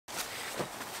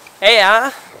Hey,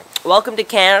 welcome to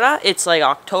Canada. It's like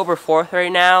October 4th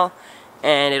right now,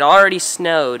 and it already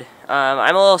snowed.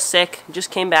 I'm a little sick.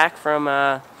 Just came back from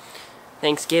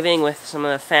Thanksgiving with some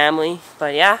of the family,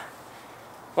 but yeah,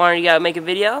 wanted to make a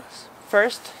video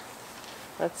first.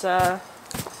 Let's get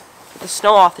the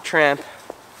snow off the tramp.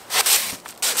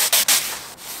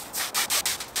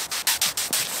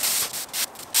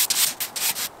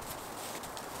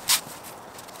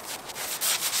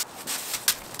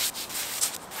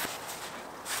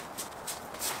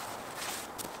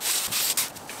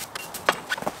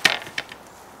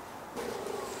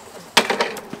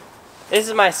 This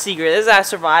is my secret. This is how I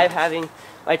survive having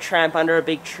my tramp under a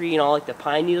big tree and all like the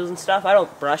pine needles and stuff. I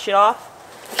don't brush it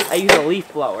off. I use a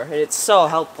leaf blower, and it's so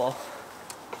helpful.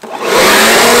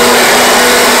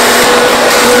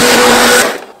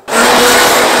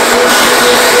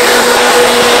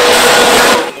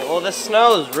 Well, the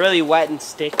snow is really wet and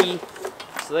sticky,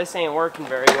 so this ain't working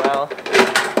very well.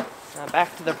 Now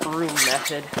back to the broom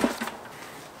method.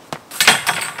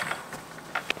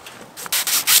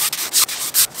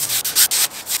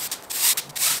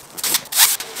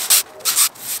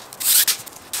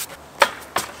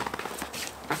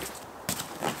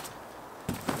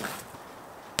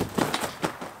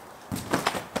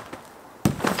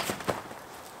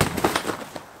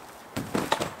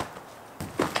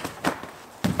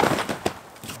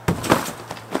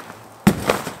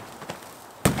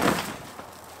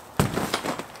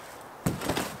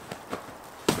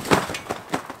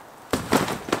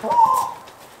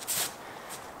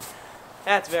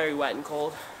 That's very wet and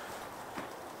cold.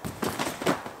 I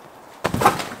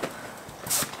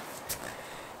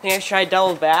think I should try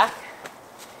double back.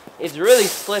 It's really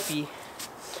slippy,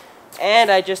 and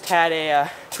I just had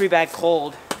a pretty bad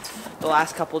cold the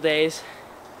last couple days.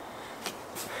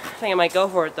 I think I might go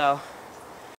for it though.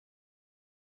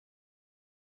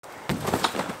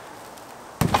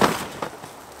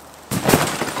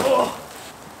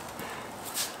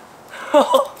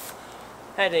 Oh.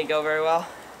 That didn't go very well.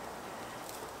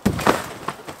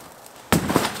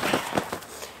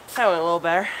 That went a little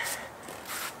better.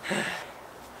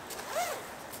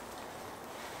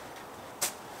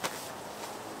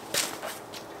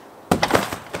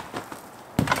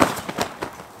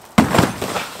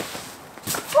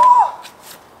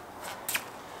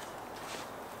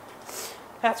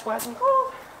 That's wet and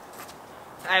cold.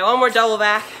 Alright, one more double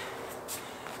back.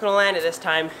 I'm gonna land it this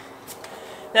time.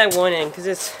 Then I'm going in because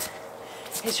it's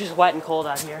just wet and cold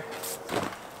out here.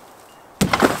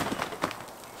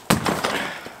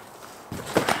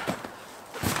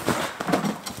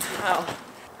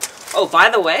 Oh,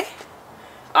 by the way,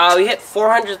 we hit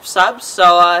 400 subs,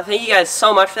 so thank you guys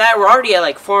so much for that. We're already at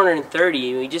like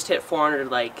 430. We just hit 400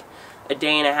 like a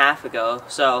day and a half ago.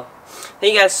 So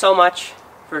thank you guys so much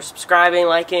for subscribing,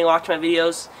 liking, watching my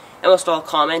videos, and most of all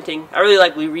commenting. I really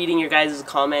like reading your guys'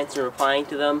 comments and replying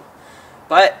to them.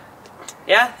 But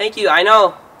yeah, thank you. I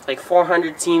know like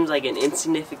 400 seems like an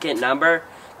insignificant number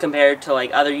compared to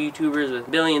like other YouTubers with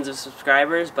billions of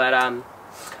subscribers, but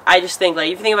I just think,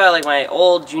 like, if you think about, like, my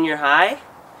old junior high,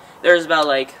 there's about,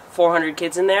 like, 400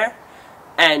 kids in there,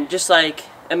 and just, like,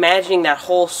 imagining that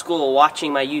whole school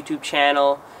watching my YouTube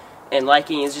channel and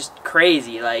liking is just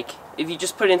crazy. Like, if you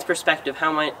just put it into perspective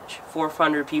how much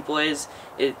 400 people is,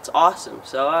 it's awesome.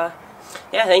 So,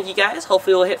 yeah, thank you guys.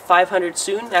 Hopefully we'll hit 500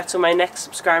 soon. That's when my next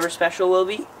subscriber special will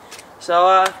be.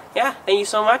 So, yeah, thank you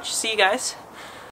so much. See you guys.